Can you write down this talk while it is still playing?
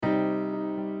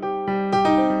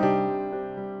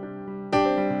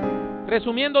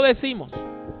Resumiendo, decimos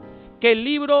que el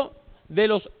libro de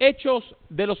los Hechos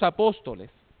de los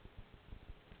Apóstoles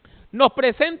nos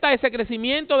presenta ese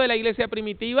crecimiento de la iglesia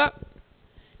primitiva,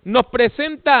 nos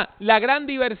presenta la gran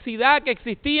diversidad que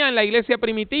existía en la iglesia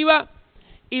primitiva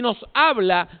y nos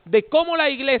habla de cómo la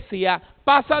iglesia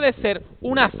pasa de ser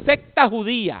una secta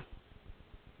judía,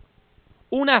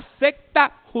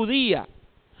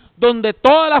 donde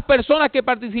todas las personas que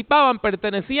participaban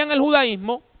pertenecían al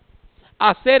judaísmo,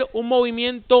 a ser un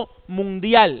movimiento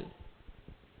mundial,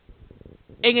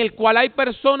 en el cual hay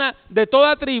personas de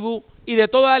toda tribu y de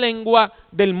toda lengua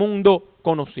del mundo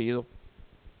conocido.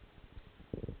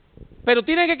 Pero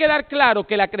tiene que quedar claro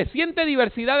que la creciente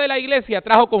diversidad de la iglesia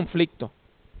trajo conflictos,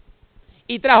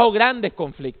 y trajo grandes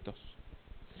conflictos,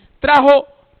 trajo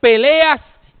peleas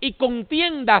y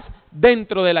contiendas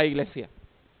dentro de la iglesia.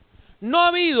 No ha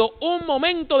habido un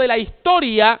momento de la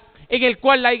historia en el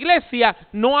cual la iglesia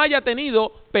no haya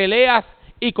tenido peleas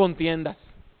y contiendas.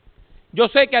 Yo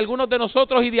sé que algunos de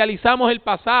nosotros idealizamos el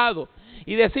pasado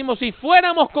y decimos, si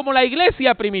fuéramos como la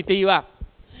iglesia primitiva,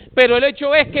 pero el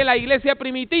hecho es que la iglesia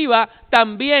primitiva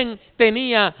también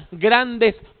tenía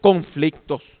grandes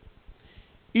conflictos.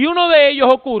 Y uno de ellos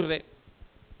ocurre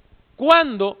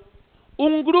cuando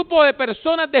un grupo de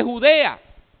personas de Judea,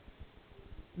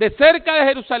 de cerca de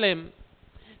Jerusalén,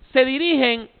 se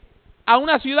dirigen a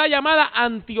una ciudad llamada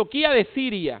Antioquía de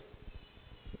Siria.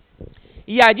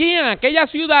 Y allí, en aquella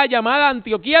ciudad llamada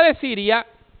Antioquía de Siria,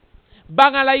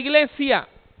 van a la iglesia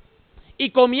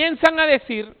y comienzan a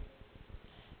decir,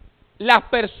 las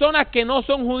personas que no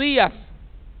son judías,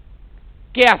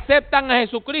 que aceptan a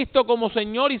Jesucristo como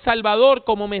Señor y Salvador,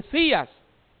 como Mesías,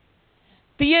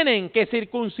 tienen que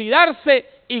circuncidarse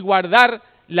y guardar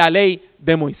la ley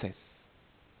de Moisés.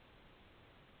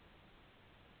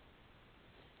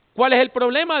 ¿Cuál es el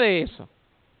problema de eso?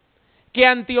 Que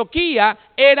Antioquía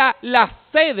era la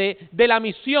sede de la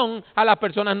misión a las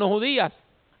personas no judías,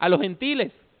 a los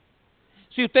gentiles.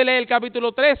 Si usted lee el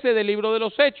capítulo 13 del libro de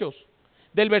los Hechos,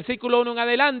 del versículo 1 en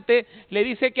adelante, le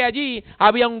dice que allí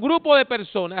había un grupo de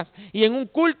personas y en un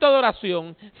culto de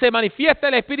oración se manifiesta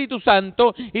el Espíritu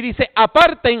Santo y dice,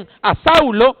 aparten a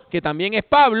Saulo, que también es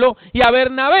Pablo, y a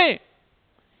Bernabé.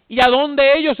 ¿Y a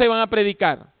dónde ellos se van a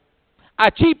predicar?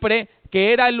 A Chipre,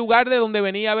 que era el lugar de donde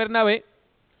venía Bernabé,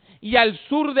 y al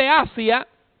sur de Asia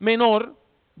Menor,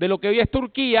 de lo que hoy es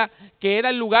Turquía, que era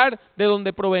el lugar de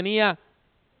donde provenía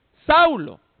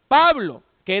Saulo, Pablo,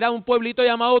 que era un pueblito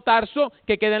llamado Tarso,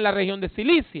 que queda en la región de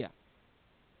Cilicia.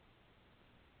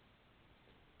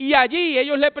 Y allí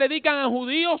ellos le predican a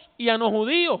judíos y a no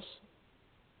judíos.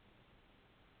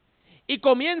 Y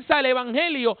comienza el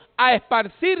evangelio a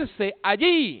esparcirse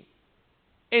allí,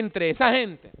 entre esa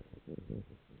gente.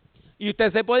 Y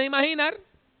usted se puede imaginar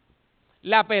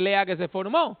la pelea que se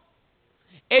formó.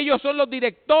 Ellos son los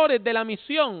directores de la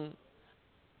misión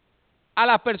a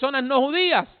las personas no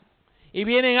judías. Y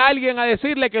viene alguien a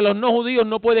decirle que los no judíos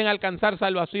no pueden alcanzar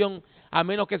salvación a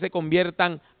menos que se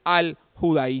conviertan al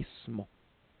judaísmo.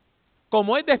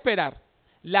 Como es de esperar,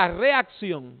 la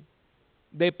reacción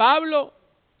de Pablo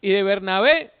y de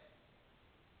Bernabé,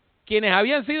 quienes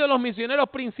habían sido los misioneros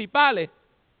principales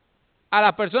a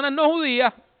las personas no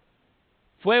judías,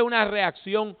 fue una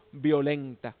reacción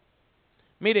violenta.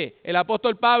 Mire, el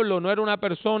apóstol Pablo no era una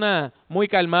persona muy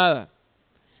calmada.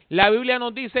 La Biblia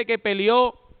nos dice que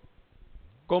peleó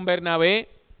con Bernabé,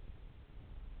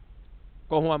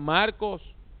 con Juan Marcos,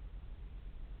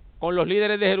 con los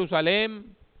líderes de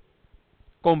Jerusalén,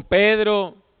 con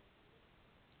Pedro,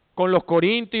 con los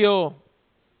corintios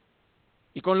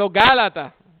y con los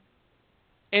gálatas,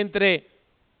 entre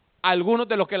algunos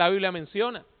de los que la Biblia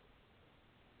menciona.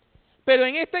 Pero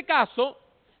en este caso,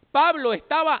 Pablo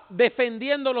estaba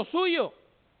defendiendo lo suyo.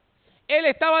 Él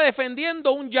estaba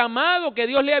defendiendo un llamado que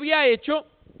Dios le había hecho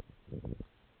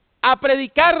a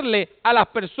predicarle a las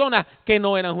personas que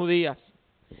no eran judías.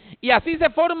 Y así se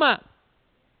forma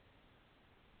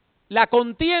la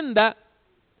contienda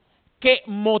que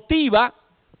motiva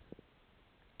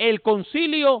el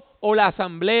concilio o la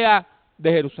asamblea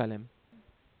de Jerusalén.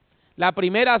 La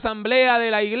primera asamblea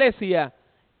de la iglesia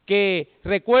que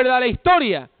recuerda la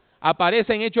historia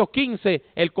aparece en Hechos 15,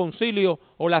 el concilio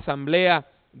o la asamblea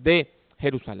de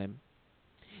Jerusalén.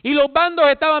 Y los bandos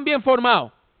estaban bien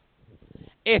formados.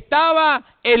 Estaba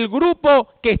el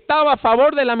grupo que estaba a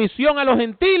favor de la misión a los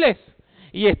gentiles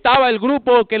y estaba el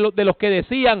grupo de los que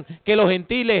decían que los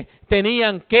gentiles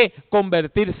tenían que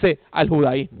convertirse al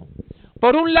judaísmo.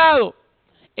 Por un lado,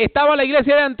 estaba la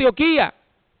iglesia de Antioquía,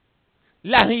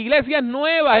 las iglesias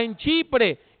nuevas en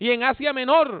Chipre y en Asia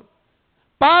Menor,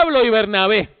 Pablo y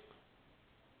Bernabé,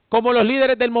 como los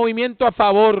líderes del movimiento a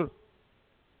favor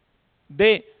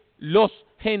de los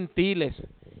gentiles.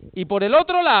 Y por el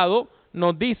otro lado,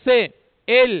 nos dice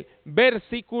el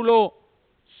versículo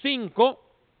 5,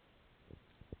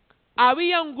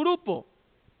 había un grupo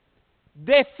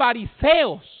de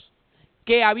fariseos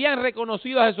que habían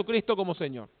reconocido a Jesucristo como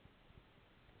Señor,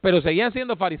 pero seguían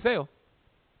siendo fariseos,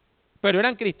 pero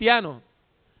eran cristianos,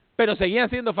 pero seguían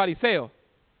siendo fariseos.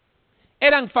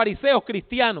 Eran fariseos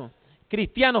cristianos,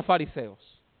 cristianos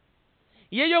fariseos.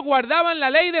 Y ellos guardaban la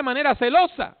ley de manera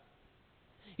celosa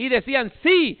y decían,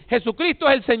 sí, Jesucristo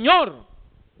es el Señor,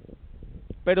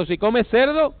 pero si comes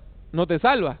cerdo, no te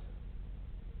salvas.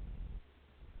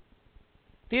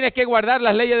 Tienes que guardar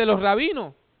las leyes de los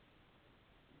rabinos.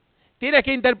 Tienes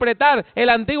que interpretar el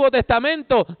Antiguo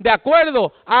Testamento de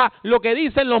acuerdo a lo que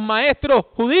dicen los maestros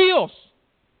judíos.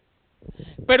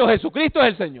 Pero Jesucristo es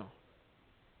el Señor.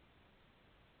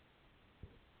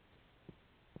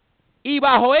 Y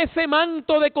bajo ese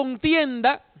manto de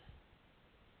contienda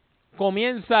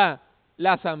comienza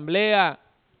la asamblea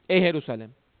en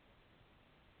Jerusalén.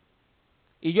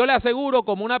 Y yo le aseguro,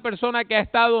 como una persona que ha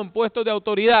estado en puestos de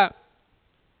autoridad,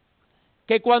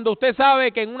 que cuando usted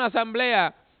sabe que en una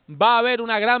asamblea va a haber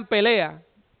una gran pelea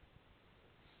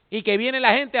y que viene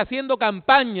la gente haciendo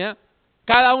campaña,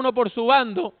 cada uno por su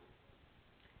bando,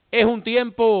 es un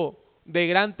tiempo de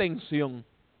gran tensión.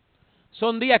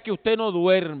 Son días que usted no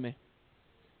duerme.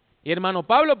 Y hermano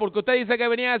Pablo, ¿por qué usted dice que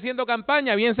venían haciendo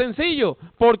campaña? Bien sencillo,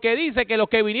 porque dice que los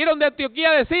que vinieron de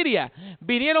Antioquía de Siria,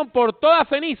 vinieron por toda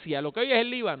Fenicia, lo que hoy es el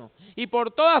Líbano, y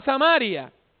por toda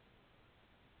Samaria,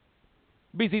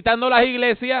 visitando las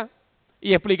iglesias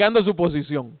y explicando su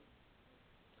posición.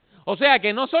 O sea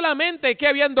que no solamente es que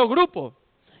habían dos grupos,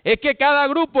 es que cada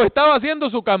grupo estaba haciendo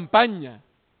su campaña.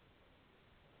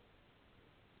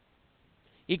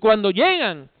 Y cuando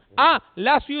llegan a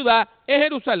la ciudad de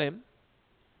Jerusalén,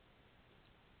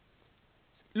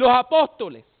 los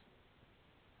apóstoles,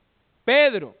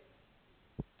 Pedro,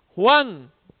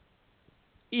 Juan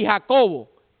y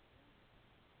Jacobo,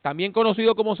 también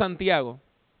conocido como Santiago,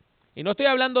 y no estoy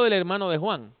hablando del hermano de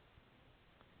Juan.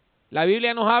 La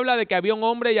Biblia nos habla de que había un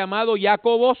hombre llamado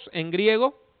Jacobos en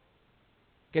griego,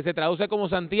 que se traduce como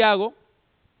Santiago,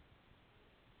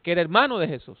 que era hermano de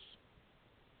Jesús.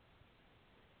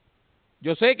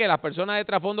 Yo sé que las personas de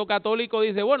trasfondo católico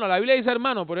dicen, bueno, la Biblia dice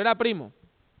hermano, pero era primo.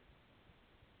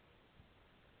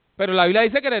 Pero la Biblia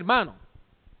dice que era hermano.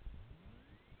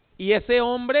 Y ese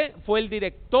hombre fue el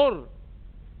director,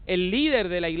 el líder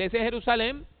de la iglesia de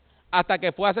Jerusalén, hasta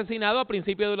que fue asesinado a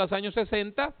principios de los años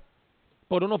 60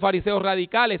 por unos fariseos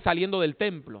radicales saliendo del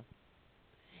templo.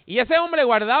 Y ese hombre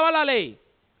guardaba la ley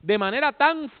de manera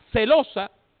tan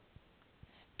celosa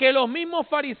que los mismos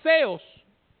fariseos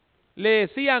le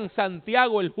decían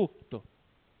Santiago el justo,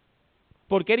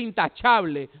 porque era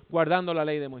intachable guardando la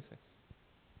ley de Moisés.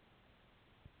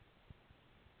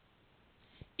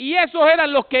 Y esos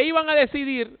eran los que iban a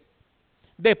decidir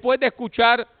después de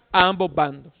escuchar a ambos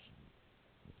bandos.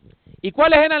 ¿Y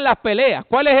cuáles eran las peleas?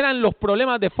 ¿Cuáles eran los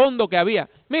problemas de fondo que había?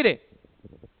 Mire,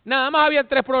 nada más había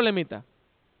tres problemitas,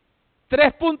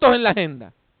 3 puntos en la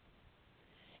agenda.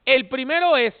 El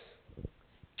primero es,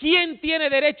 ¿quién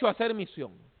tiene derecho a hacer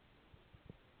misión?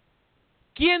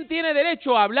 ¿Quién tiene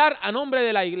derecho a hablar a nombre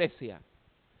de la iglesia?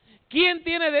 ¿Quién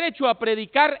tiene derecho a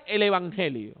predicar el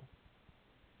evangelio?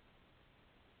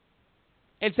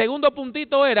 El segundo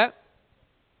puntito era,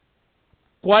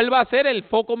 ¿cuál va a ser el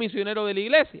foco misionero de la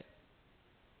iglesia?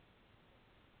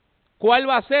 ¿Cuál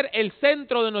va a ser el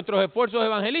centro de nuestros esfuerzos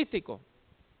evangelísticos?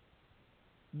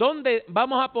 ¿Dónde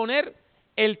vamos a poner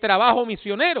el trabajo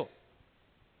misionero?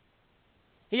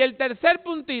 Y el tercer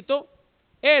puntito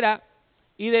era,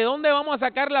 ¿y de dónde vamos a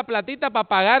sacar la platita para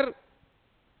pagar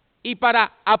y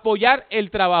para apoyar el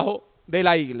trabajo de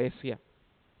la iglesia?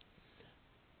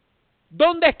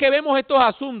 ¿Dónde es que vemos estos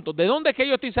asuntos? ¿De dónde es que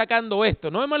yo estoy sacando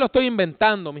esto? No me lo estoy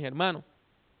inventando, mis hermanos.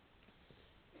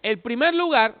 En primer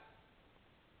lugar,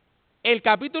 el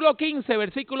capítulo 15,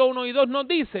 versículos 1 y 2 nos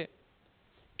dice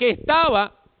que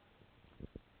estaba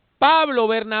Pablo,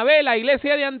 Bernabé, la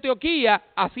iglesia de Antioquía,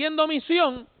 haciendo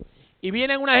misión, y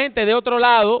vienen una gente de otro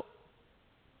lado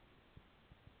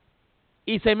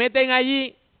y se meten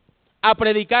allí a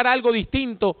predicar algo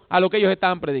distinto a lo que ellos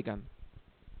estaban predicando.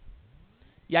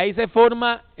 Y ahí se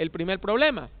forma el primer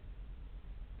problema.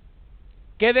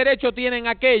 ¿Qué derecho tienen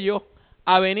aquellos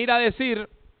a venir a decir,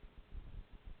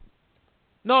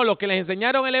 no, los que les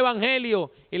enseñaron el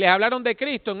evangelio y les hablaron de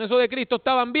Cristo, en eso de Cristo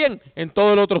estaban bien, en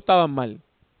todo lo otro estaban mal?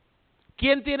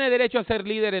 ¿Quién tiene derecho a ser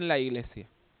líder en la iglesia?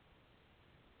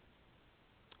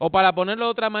 O para ponerlo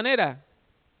de otra manera,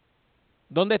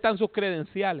 ¿dónde están sus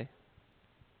credenciales?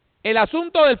 El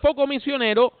asunto del foco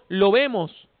misionero lo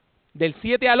vemos del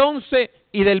 7 al 11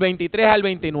 y del 23 al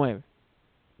 29.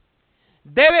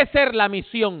 ¿Debe ser la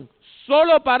misión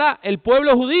solo para el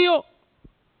pueblo judío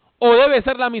o debe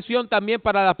ser la misión también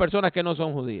para las personas que no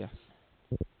son judías?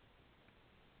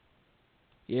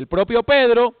 Y el propio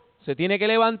Pedro se tiene que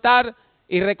levantar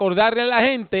y recordarle a la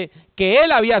gente que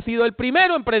él había sido el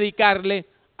primero en predicarle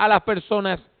a las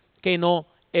personas que no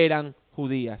eran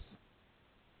judías.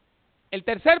 El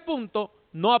tercer punto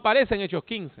no aparece en Hechos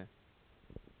 15,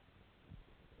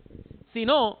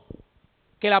 sino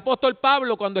que el apóstol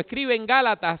Pablo, cuando escribe en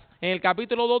Gálatas, en el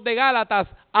capítulo 2 de Gálatas,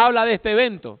 habla de este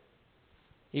evento.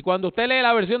 Y cuando usted lee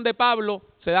la versión de Pablo,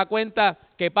 se da cuenta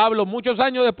que Pablo, muchos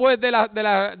años después de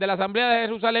la asamblea de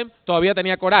Jerusalén, todavía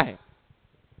tenía coraje.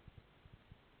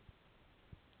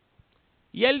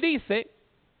 Y él dice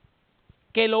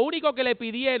que lo único que le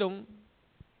pidieron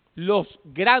los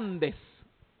grandes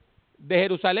de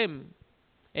Jerusalén,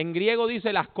 en griego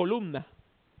dice las columnas,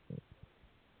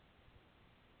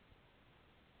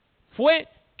 fue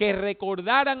que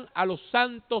recordaran a los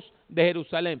santos de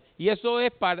Jerusalén. Y eso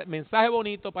es mensaje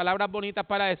bonito, palabras bonitas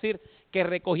para decir que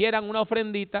recogieran una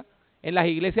ofrendita en las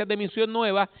iglesias de Misión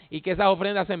Nueva y que esas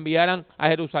ofrendas se enviaran a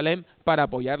Jerusalén para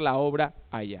apoyar la obra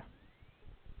allá.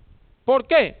 ¿Por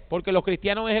qué? Porque los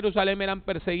cristianos en Jerusalén eran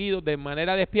perseguidos de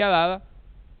manera despiadada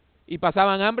y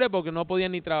pasaban hambre porque no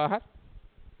podían ni trabajar.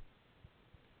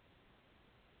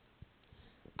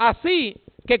 Así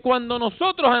que cuando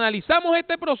nosotros analizamos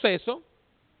este proceso,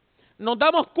 nos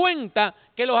damos cuenta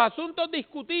que los asuntos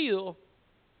discutidos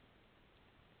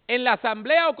en la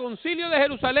asamblea o concilio de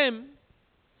Jerusalén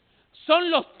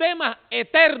son los temas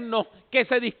eternos que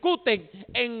se discuten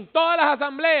en todas las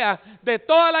asambleas de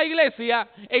toda la iglesia,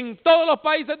 en todos los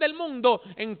países del mundo,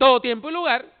 en todo tiempo y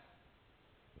lugar.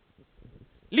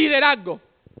 Liderazgo,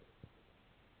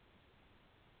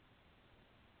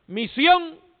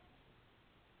 misión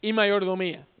y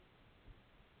mayordomía.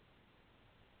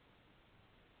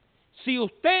 Si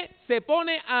usted se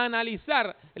pone a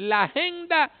analizar la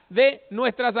agenda de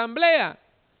nuestra asamblea,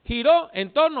 giró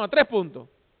en torno a 3 puntos.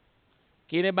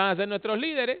 ¿Quiénes van a ser nuestros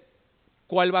líderes?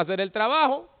 ¿Cuál va a ser el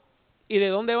trabajo? ¿Y de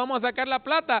dónde vamos a sacar la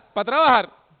plata para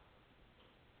trabajar?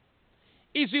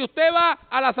 Y si usted va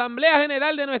a la asamblea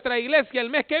general de nuestra iglesia el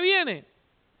mes que viene,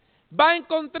 va a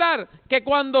encontrar que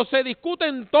cuando se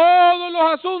discuten todos los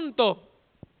asuntos,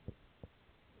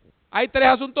 hay 3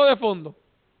 asuntos de fondo.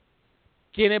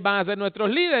 ¿Quiénes van a ser nuestros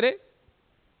líderes?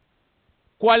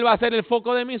 ¿Cuál va a ser el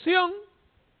foco de misión?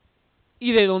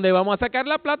 ¿Y de dónde vamos a sacar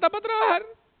la plata para trabajar?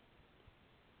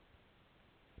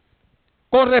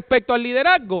 Con respecto al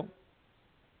liderazgo,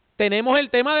 tenemos el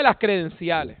tema de las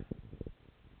credenciales.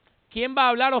 ¿Quién va a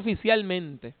hablar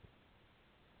oficialmente?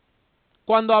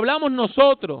 Cuando hablamos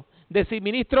nosotros de si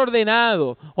ministro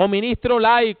ordenado, o ministro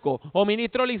laico, o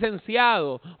ministro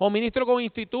licenciado, o ministro con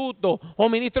instituto, o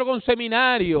ministro con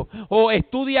seminario, o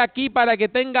estudie aquí para que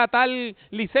tenga tal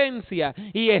licencia,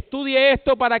 y estudie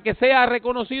esto para que sea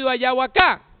reconocido allá o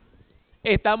acá,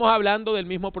 estamos hablando del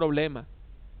mismo problema.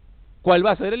 ¿Cuál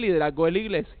va a ser el liderazgo de la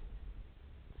iglesia?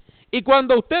 Y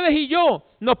cuando ustedes y yo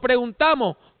nos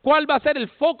preguntamos cuál va a ser el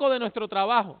foco de nuestro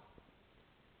trabajo,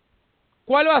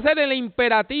 ¿cuál va a ser el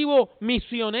imperativo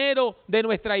misionero de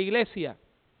nuestra iglesia?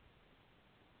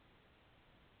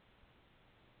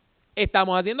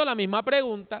 Estamos haciendo la misma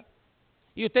pregunta.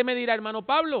 Y usted me dirá, hermano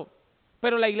Pablo,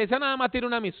 pero la iglesia nada más tiene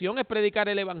una misión, es predicar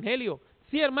el evangelio.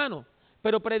 Sí, hermano,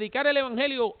 pero predicar el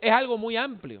evangelio es algo muy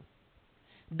amplio.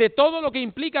 De todo lo que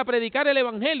implica predicar el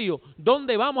evangelio,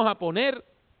 ¿dónde vamos a poner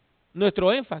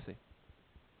nuestro énfasis?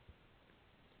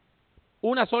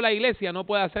 Una sola iglesia no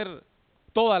puede hacer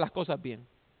todas las cosas bien.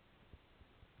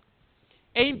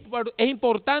 Es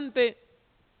importante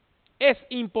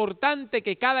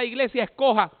que cada iglesia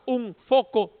escoja un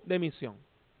foco de misión.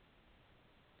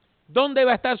 ¿Dónde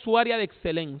va a estar su área de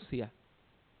excelencia?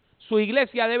 Su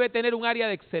iglesia debe tener un área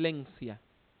de excelencia.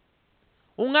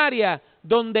 Un área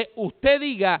donde usted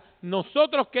diga,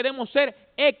 nosotros queremos ser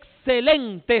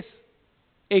excelentes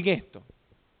en esto.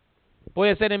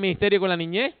 Puede ser el ministerio con la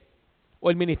niñez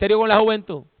o el ministerio con la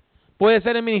juventud. Puede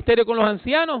ser el ministerio con los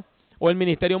ancianos o el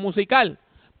ministerio musical.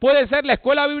 Puede ser la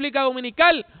escuela bíblica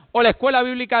dominical o la escuela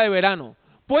bíblica de verano.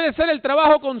 Puede ser el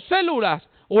trabajo con células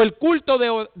o el culto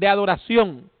de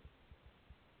adoración.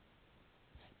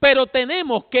 Pero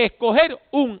tenemos que escoger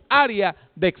un área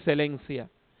de excelencia.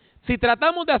 Si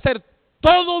tratamos de hacer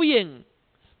todo bien,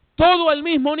 todo al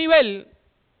mismo nivel,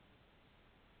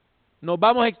 nos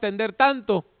vamos a extender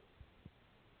tanto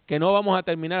que no vamos a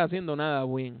terminar haciendo nada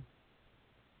bien.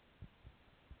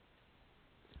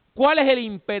 ¿Cuál es el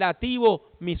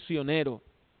imperativo misionero?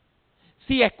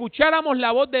 si escucháramos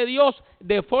la voz de Dios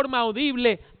de forma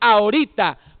audible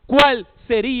ahorita, ¿cuál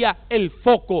sería el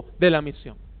foco de la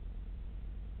misión?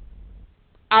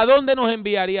 ¿A dónde nos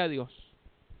enviaría Dios?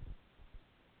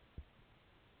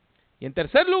 Y en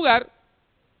tercer lugar,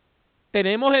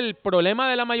 tenemos el problema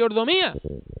de la mayordomía.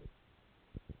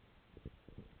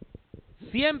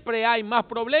 Siempre hay más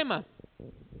problemas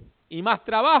y más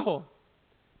trabajo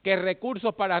que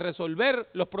recursos para resolver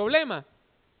los problemas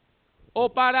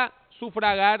o para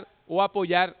sufragar o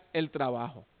apoyar el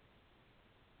trabajo.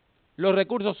 Los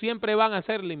recursos siempre van a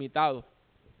ser limitados.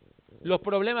 Los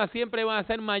problemas siempre van a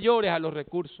ser mayores a los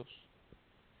recursos.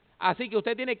 Así que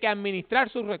usted tiene que administrar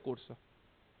sus recursos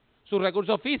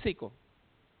físicos,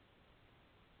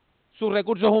 sus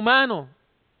recursos humanos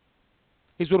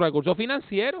y sus recursos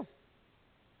financieros.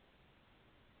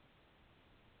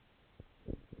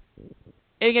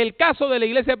 En el caso de la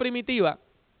iglesia primitiva,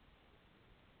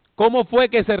 ¿cómo fue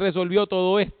que se resolvió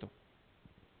todo esto?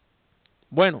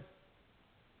 Bueno,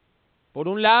 por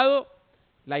un lado,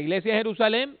 la iglesia de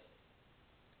Jerusalén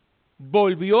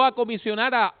volvió a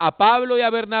comisionar a Pablo y a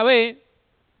Bernabé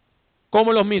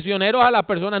como los misioneros a las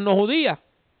personas no judías.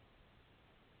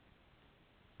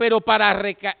 Pero para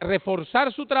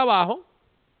reforzar su trabajo,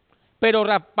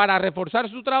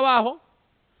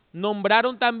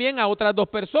 nombraron también a otras dos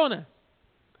personas,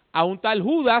 a un tal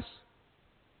Judas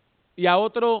y a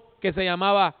otro que se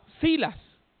llamaba Silas.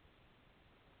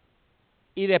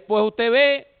 Y después usted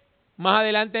ve, más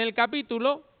adelante en el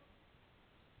capítulo,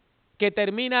 que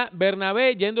termina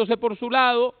Bernabé yéndose por su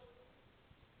lado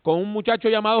con un muchacho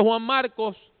llamado Juan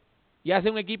Marcos y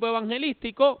hace un equipo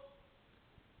evangelístico,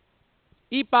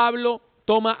 y Pablo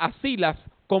toma a Silas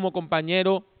como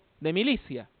compañero de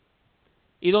milicia.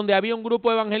 Y donde había un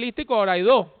grupo evangelístico, ahora hay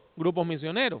dos grupos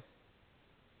misioneros.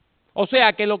 O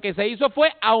sea que lo que se hizo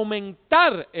fue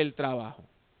aumentar el trabajo,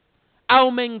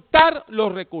 aumentar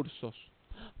los recursos,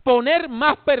 poner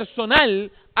más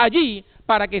personal allí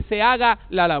para que se haga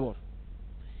la labor.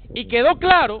 Y quedó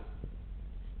claro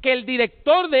que el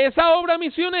director de esa obra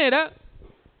misionera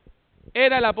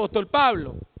era el apóstol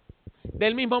Pablo,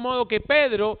 del mismo modo que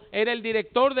Pedro era el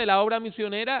director de la obra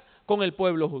misionera con el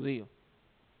pueblo judío.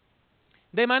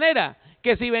 De manera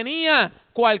que si venía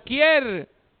cualquier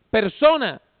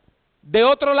persona de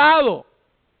otro lado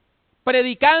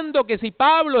predicando que si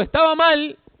Pablo estaba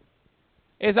mal,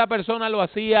 esa persona lo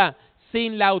hacía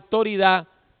sin la autoridad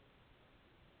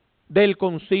del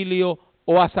concilio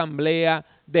o asamblea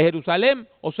de Jerusalén,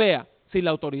 o sea, sin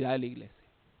la autoridad de la iglesia.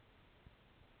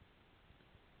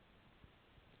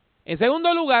 En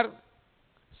segundo lugar,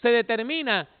 se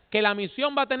determina que la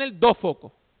misión va a tener dos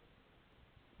focos,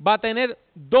 va a tener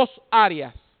dos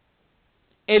áreas: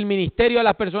 el ministerio a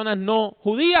las personas no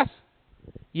judías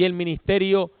y el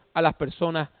ministerio a las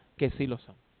personas que sí lo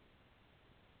son.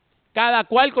 Cada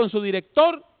cual con su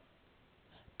director,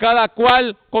 cada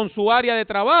cual con su área de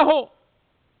trabajo,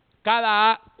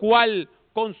 cada cual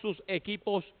con sus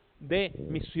equipos de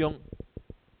misión.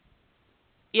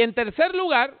 Y en tercer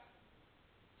lugar,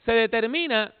 se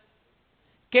determina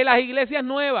que las iglesias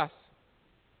nuevas,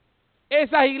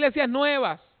 esas iglesias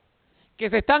nuevas que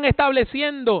se están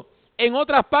estableciendo en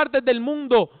otras partes del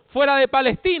mundo fuera de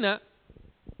Palestina,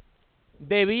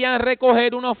 debían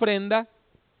recoger una ofrenda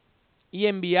y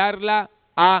enviarla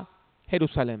a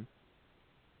Jerusalén.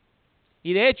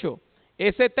 Y de hecho,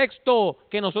 ese texto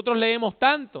que nosotros leemos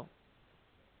tanto,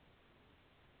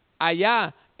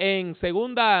 allá en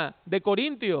 2 de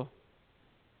Corintios,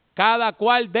 cada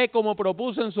cual dé como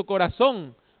propuso en su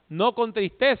corazón, no con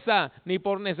tristeza ni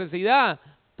por necesidad,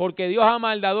 porque Dios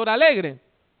ama al dador alegre.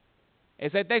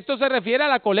 Ese texto se refiere a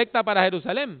la colecta para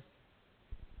Jerusalén,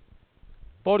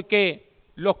 porque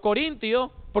los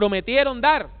corintios prometieron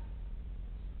dar.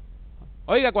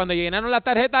 Oiga, cuando llenaron la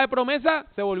tarjeta de promesa,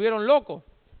 se volvieron locos.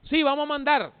 Sí, vamos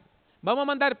a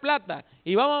mandar plata,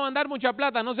 y vamos a mandar mucha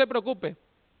plata, no se preocupe.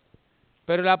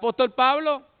 Pero el apóstol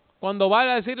Pablo, cuando va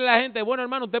a decirle a la gente, bueno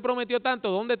hermano, usted prometió tanto,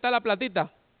 ¿dónde está la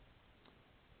platita?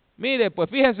 Mire, pues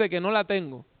fíjese que no la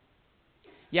tengo.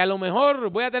 Y a lo mejor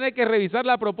voy a tener que revisar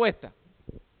la propuesta,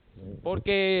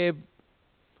 porque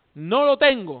no lo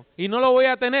tengo y no lo voy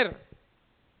a tener.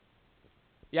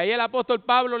 Y ahí el apóstol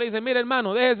Pablo le dice, mire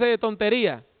hermano, déjese de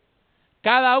tontería.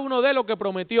 Cada uno dé lo que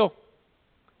prometió,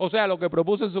 o sea, lo que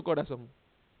propuso en su corazón.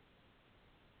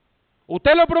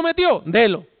 ¿Usted lo prometió?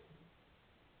 Délo.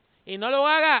 Y no lo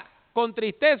haga con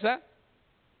tristeza,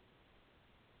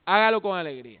 hágalo con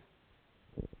alegría.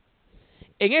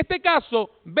 En este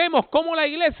caso, vemos cómo la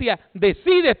iglesia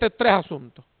decide estos tres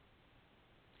asuntos.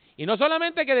 Y no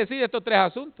solamente que decide estos tres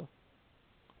asuntos,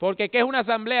 porque ¿qué es una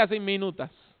asamblea sin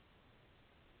minutas?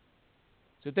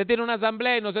 Si usted tiene una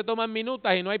asamblea y no se toman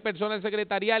minutas y no hay personal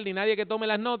secretarial ni nadie que tome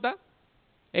las notas,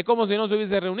 es como si no se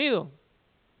hubiese reunido.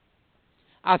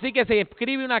 Así que se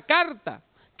escribe una carta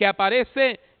que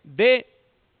aparece de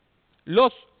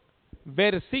los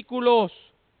versículos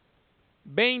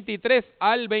 23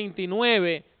 al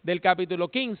 29 del capítulo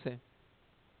 15.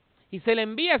 Y se le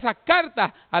envía esas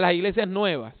cartas a las iglesias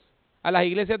nuevas, a las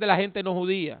iglesias de la gente no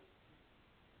judía.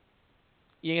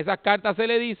 Y en esas cartas se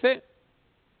le dice,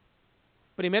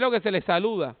 primero que se les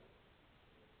saluda,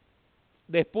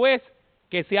 después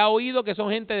que se ha oído que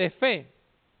son gente de fe.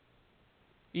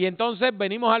 Y entonces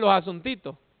venimos a los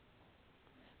asuntitos.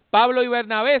 Pablo y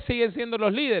Bernabé siguen siendo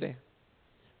los líderes,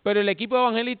 pero el equipo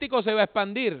evangelístico se va a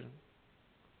expandir.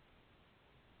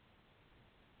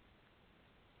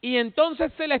 Y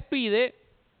entonces se les pide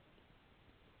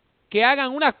que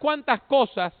hagan unas cuantas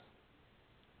cosas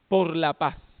por la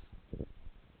paz.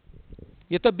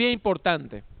 Y esto es bien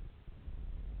importante.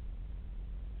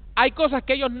 Hay cosas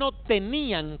que ellos no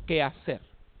tenían que hacer.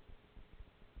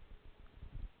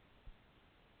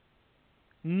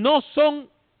 No son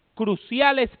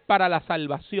cruciales para la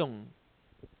salvación,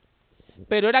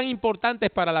 pero eran importantes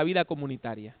para la vida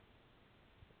comunitaria.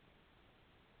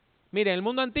 Miren, en el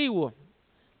mundo antiguo,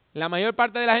 la mayor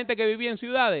parte de la gente que vivía en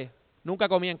ciudades nunca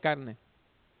comían carne.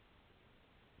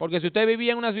 Porque si usted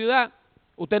vivía en una ciudad,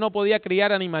 usted no podía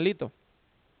criar animalitos.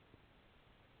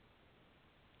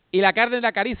 Y la carne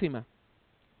era carísima.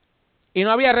 Y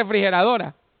no había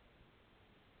refrigeradora.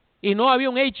 Y no había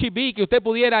un H-E-B que usted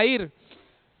pudiera ir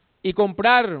y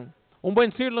comprar un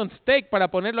buen sirloin steak para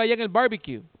ponerlo allá en el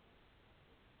barbecue.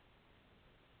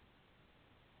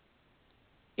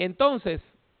 Entonces,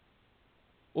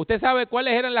 ¿usted sabe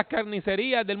cuáles eran las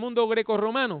carnicerías del mundo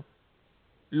greco-romano?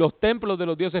 Los templos de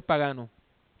los dioses paganos.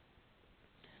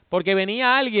 Porque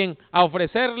venía alguien a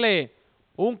ofrecerle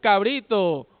un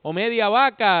cabrito o media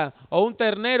vaca o un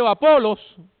ternero a Apolos,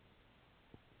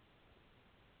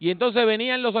 y entonces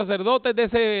venían los sacerdotes de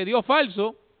ese dios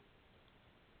falso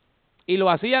y lo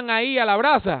hacían ahí a la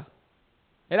brasa.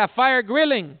 Era fire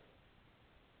grilling.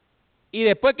 Y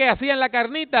después que hacían la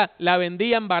carnita, la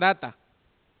vendían barata.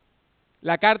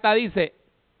 La carta dice,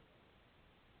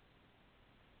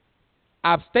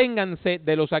 absténganse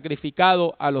de lo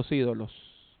sacrificado a los ídolos.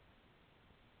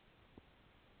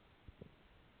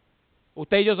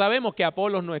 Usted y yo sabemos que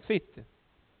Apolos no existe.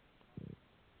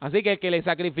 Así que el que le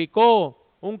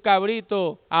sacrificó un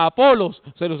cabrito a Apolos,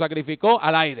 se lo sacrificó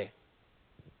al aire.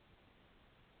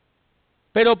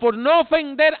 Pero por no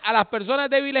ofender a las personas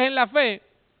débiles en la fe,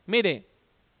 mire,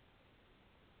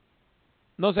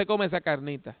 no se come esa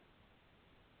carnita.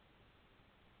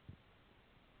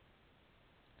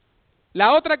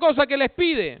 La otra cosa que les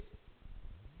pide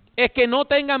es que no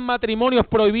tengan matrimonios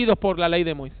prohibidos por la ley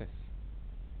de Moisés.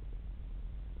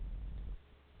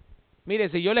 Mire,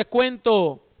 si yo les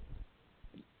cuento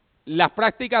las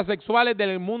prácticas sexuales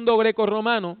del mundo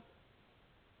greco-romano,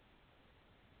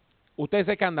 usted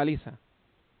se escandaliza.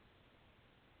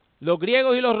 Los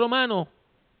griegos y los romanos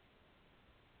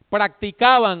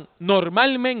practicaban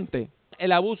normalmente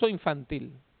el abuso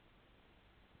infantil.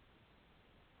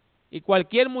 Y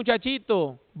cualquier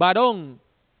muchachito, varón,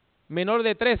 menor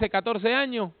de 13, 14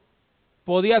 años,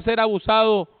 podía ser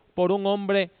abusado por un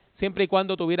hombre siempre y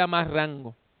cuando tuviera más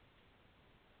rango.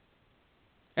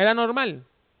 Era normal.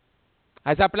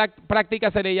 A esa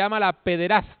práctica se le llama la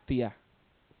pederastia.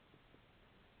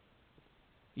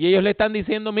 Y ellos le están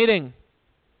diciendo, miren,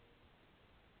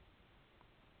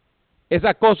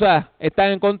 esas cosas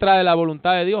están en contra de la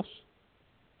voluntad de Dios.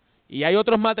 Y hay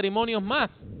otros matrimonios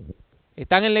más.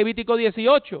 Están en Levítico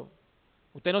 18.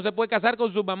 Usted no se puede casar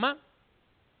con su mamá,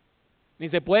 ni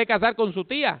se puede casar con su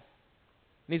tía,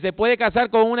 ni se puede casar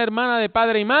con una hermana de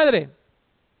padre y madre.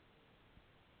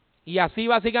 Y así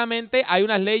básicamente hay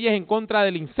unas leyes en contra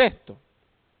del incesto.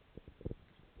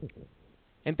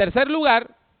 En tercer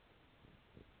lugar,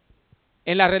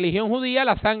 en la religión judía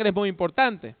la sangre es muy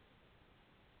importante.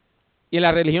 Y en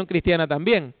la religión cristiana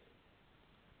también.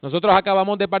 Nosotros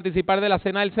acabamos de participar de la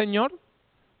Cena del Señor,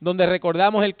 donde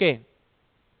recordamos el ¿qué?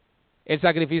 El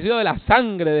sacrificio de la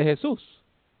sangre de Jesús.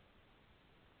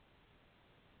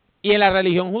 Y en la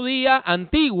religión judía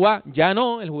antigua, ya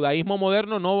no, el judaísmo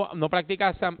moderno no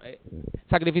practica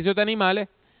sacrificios de animales,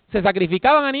 se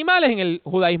sacrificaban animales en el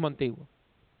judaísmo antiguo.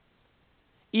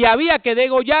 Y había que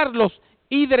degollarlos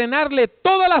y drenarle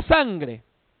toda la sangre,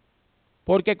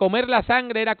 porque comer la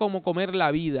sangre era como comer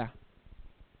la vida.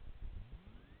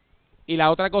 Y la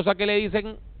otra cosa que le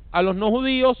dicen a los no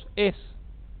judíos es,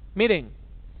 miren,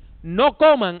 no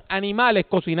coman animales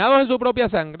cocinados en su propia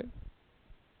sangre,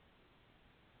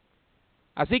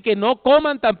 así que no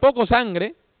coman tampoco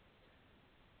sangre,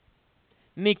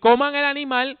 ni coman el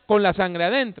animal con la sangre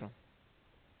adentro.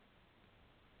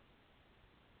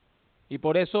 Y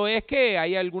por eso es que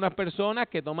hay algunas personas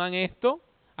que toman esto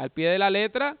al pie de la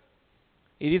letra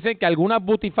y dicen que algunas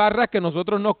butifarras que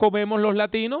nosotros nos comemos los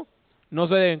latinos no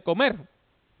se deben comer,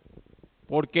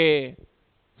 porque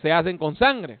se hacen con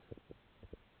sangre.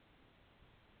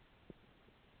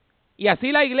 Y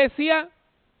así la iglesia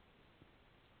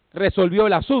resolvió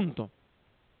el asunto.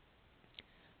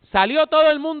 ¿Salió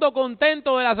todo el mundo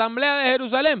contento de la asamblea de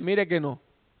Jerusalén? Mire que no.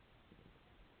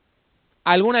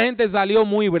 Alguna gente salió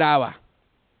muy brava,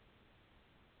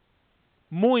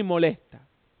 muy molesta.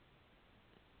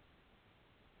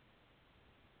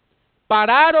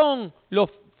 Pararon los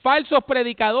falsos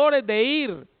predicadores de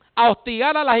ir a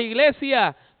hostigar a las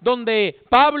iglesias donde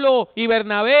Pablo y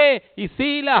Bernabé y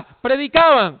Silas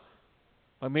predicaban.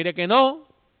 Pues mire que no.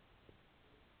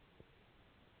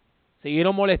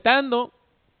 Siguieron molestando.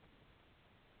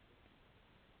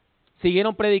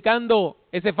 Siguieron predicando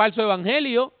ese falso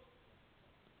evangelio.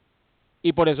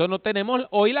 Y por eso no tenemos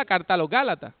hoy la carta a los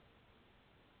Gálatas.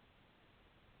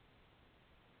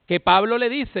 Que Pablo le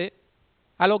dice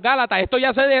a los Gálatas, esto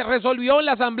ya se resolvió en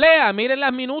la asamblea, miren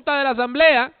las minutas de la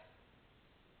asamblea,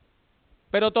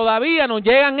 pero todavía nos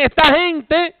llegan esta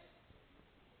gente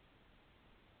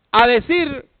a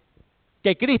decir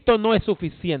que Cristo no es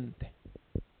suficiente.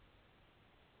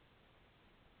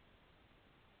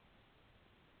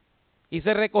 Y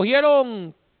se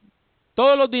recogieron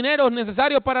todos los dineros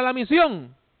necesarios para la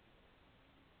misión.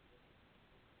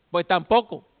 Pues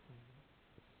tampoco.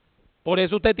 Por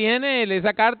eso usted tiene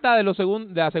esa carta de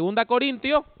la segunda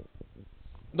Corintios,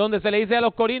 donde se le dice a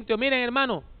los corintios, miren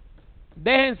hermano,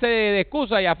 déjense de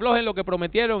excusas y aflojen lo que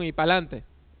prometieron y para adelante.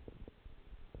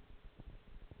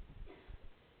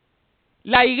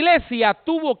 La iglesia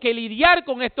tuvo que lidiar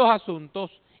con estos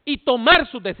asuntos y tomar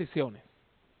sus decisiones.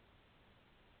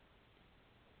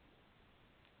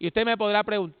 Y usted me podrá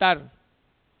preguntar,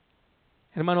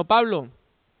 hermano Pablo,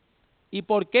 ¿y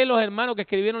por qué los hermanos que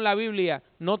escribieron la Biblia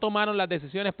no tomaron las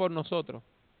decisiones por nosotros?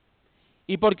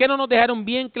 ¿Y por qué no nos dejaron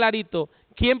bien clarito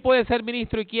quién puede ser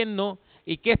ministro y quién no?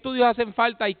 ¿Y qué estudios hacen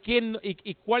falta y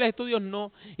cuáles estudios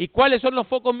no? ¿Y cuáles son los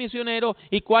focos misioneros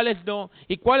y cuáles no?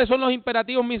 ¿Y cuáles son los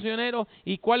imperativos misioneros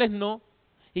y cuáles no?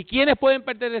 ¿Y quiénes pueden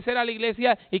pertenecer a la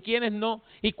iglesia y quiénes no?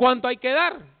 ¿Y cuánto hay que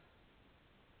dar?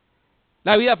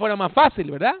 La vida fuera más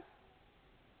fácil, ¿verdad?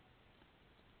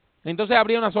 Entonces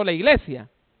habría una sola iglesia,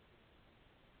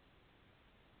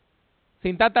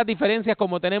 sin tantas diferencias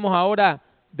como tenemos ahora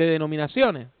de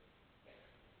denominaciones.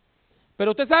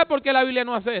 Pero usted sabe por qué la Biblia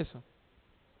no hace eso.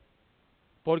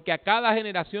 Porque a cada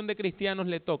generación de cristianos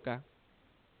le toca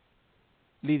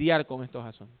lidiar con estos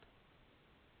asuntos.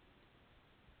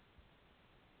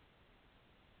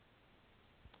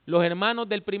 Los hermanos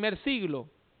del primer siglo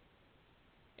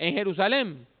en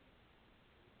Jerusalén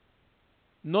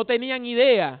no tenían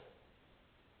idea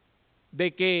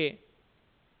de que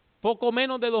poco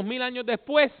menos de 2000 años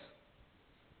después,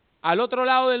 al otro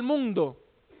lado del mundo,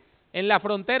 en la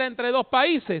frontera entre dos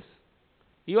países,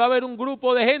 iba a haber un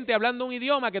grupo de gente hablando un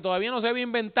idioma que todavía no se había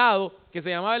inventado, que se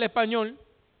llamaba el español,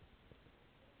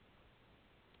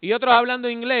 y otros hablando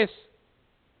inglés,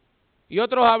 y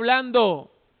otros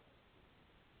hablando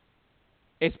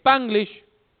Spanglish.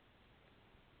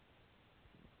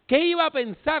 ¿Qué iba a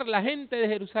pensar la gente de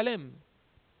Jerusalén?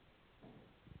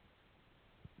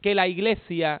 Que la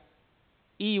iglesia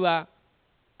iba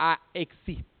a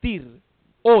existir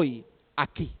hoy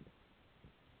aquí.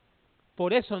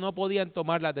 Por eso no podían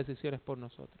tomar las decisiones por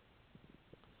nosotros.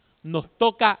 Nos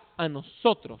toca a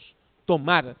nosotros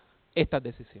tomar estas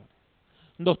decisiones.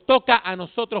 Nos toca a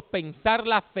nosotros pensar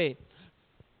la fe.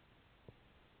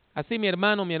 Así, mi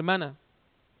hermano, mi hermana,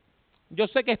 yo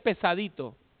sé que es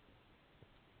pesadito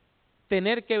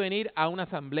tener que venir a una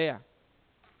asamblea.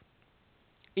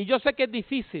 Y yo sé que es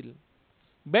difícil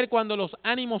ver cuando los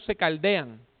ánimos se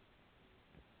caldean.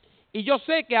 Y yo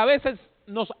sé que a veces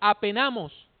nos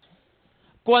apenamos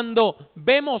cuando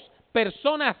vemos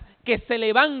personas que se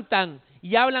levantan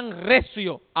y hablan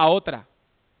recio a otra.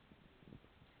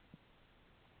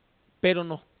 Pero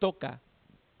nos toca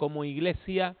como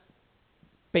iglesia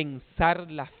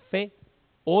pensar la fe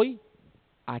hoy,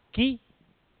 aquí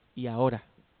y ahora.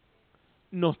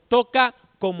 Nos toca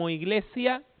como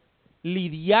iglesia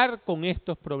lidiar con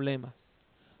estos problemas.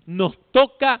 Nos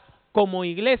toca como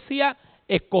iglesia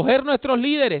escoger nuestros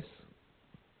líderes,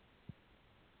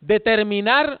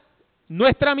 determinar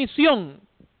nuestra misión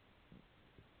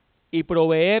y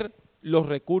proveer los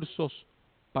recursos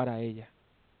para ella.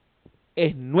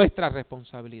 Es nuestra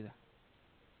responsabilidad.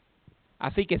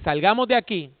 Así que salgamos de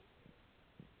aquí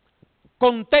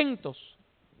contentos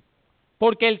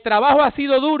porque el trabajo ha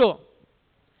sido duro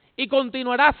y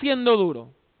continuará siendo duro.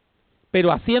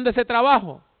 Pero haciendo ese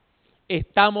trabajo,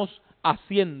 estamos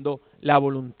haciendo la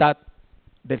voluntad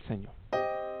del Señor.